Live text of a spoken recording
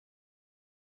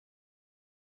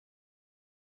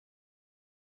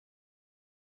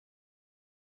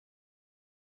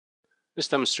This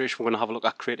demonstration we're going to have a look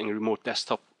at creating a remote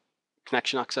desktop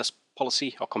connection access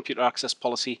policy or computer access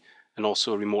policy, and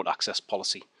also a remote access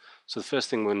policy. So the first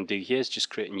thing we're going to do here is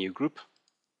just create a new group.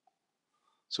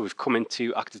 So we've come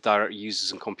into Active Directory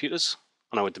users and computers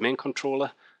on our domain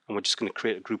controller, and we're just going to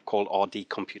create a group called RD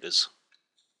computers.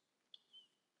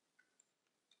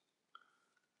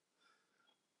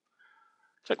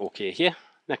 Click OK here.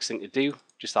 Next thing to do,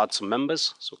 just add some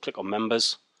members. So click on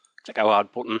members, click our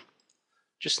add button.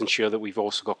 Just ensure that we've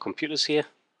also got computers here.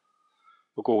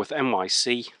 We'll go with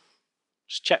NYC,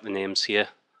 just check the names here,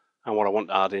 and what I want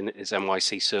to add in is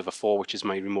NYC server 4, which is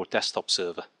my remote desktop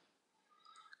server.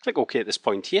 Click OK at this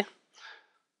point here.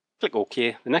 Click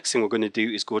OK. The next thing we're going to do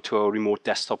is go to our remote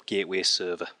desktop gateway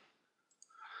server.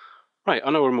 Right,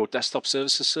 on our remote desktop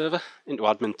services server, into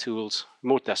admin tools,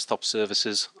 remote desktop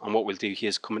services, and what we'll do here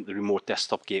is come into the remote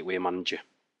desktop gateway manager.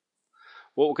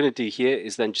 What we're going to do here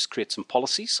is then just create some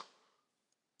policies.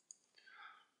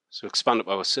 So expand up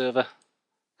our server,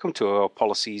 come to our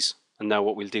policies, and now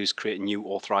what we'll do is create a new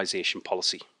authorization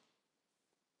policy.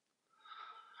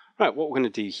 Right, what we're going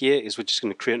to do here is we're just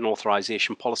going to create an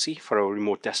authorization policy for our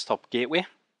remote desktop gateway.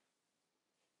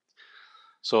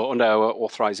 So under our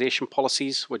authorization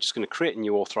policies, we're just going to create a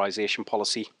new authorization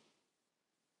policy.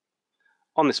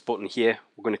 On this button here,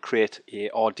 we're going to create a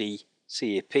RD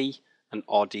CAP and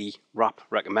RD RAP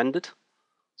recommended.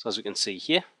 So as we can see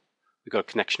here, we've got a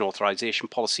connection authorization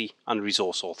policy and a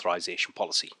resource authorization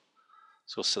policy.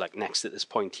 So select next at this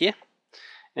point here.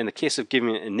 In the case of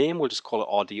giving it a name, we'll just call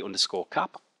it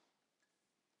RD_cap.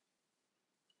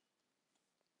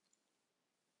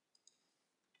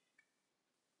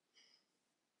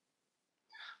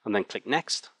 And then click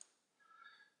next.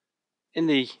 In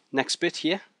the next bit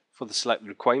here, for the select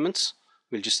requirements,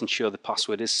 we'll just ensure the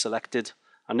password is selected,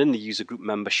 and in the user group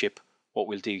membership, what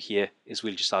we'll do here is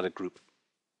we'll just add a group.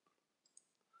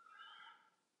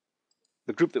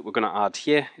 The group that we're going to add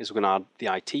here is we're going to add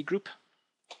the IT group.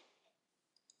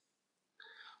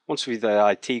 Once we've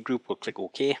the IT group, we'll click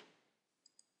OK.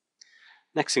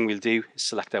 Next thing we'll do is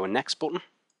select our next button.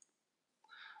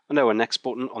 And our next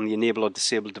button on the enable or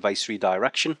disable device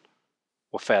redirection,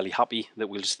 we're fairly happy that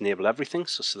we'll just enable everything,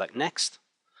 so select next.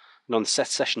 And on the set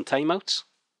session timeouts,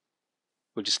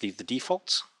 we'll just leave the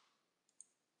defaults.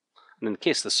 And in the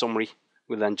case of the summary,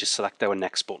 we'll then just select our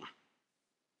next button.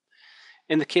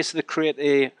 In the case of the create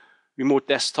a remote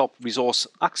desktop resource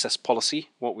access policy,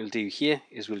 what we'll do here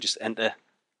is we'll just enter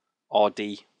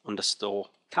RD_cap.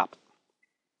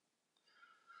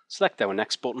 Select our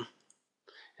next button.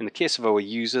 In the case of our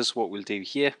users, what we'll do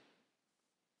here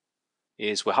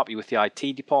is we're happy with the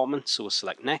IT department, so we'll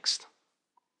select next.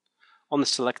 On the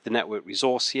select the network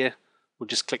resource here, we'll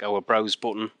just click our browse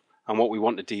button, and what we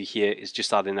want to do here is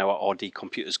just add in our RD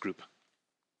computers group.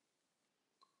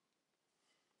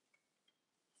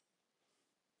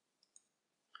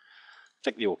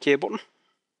 Click the OK button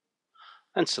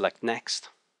and select next.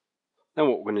 Then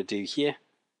what we're going to do here,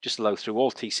 just allow through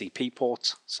all TCP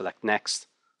ports, select next,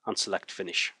 and select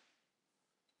finish.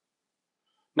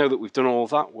 Now that we've done all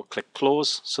that, we'll click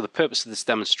close. So the purpose of this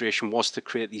demonstration was to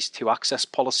create these two access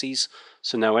policies.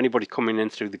 So now anybody coming in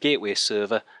through the gateway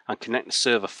server and connect to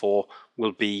server 4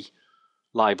 will be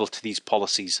liable to these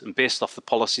policies. And based off the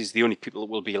policies, the only people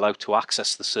that will be allowed to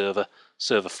access the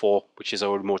server 4, which is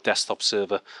our remote desktop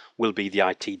server, will be the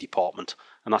IT department.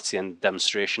 And that's the end of the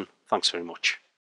demonstration. Thanks very much.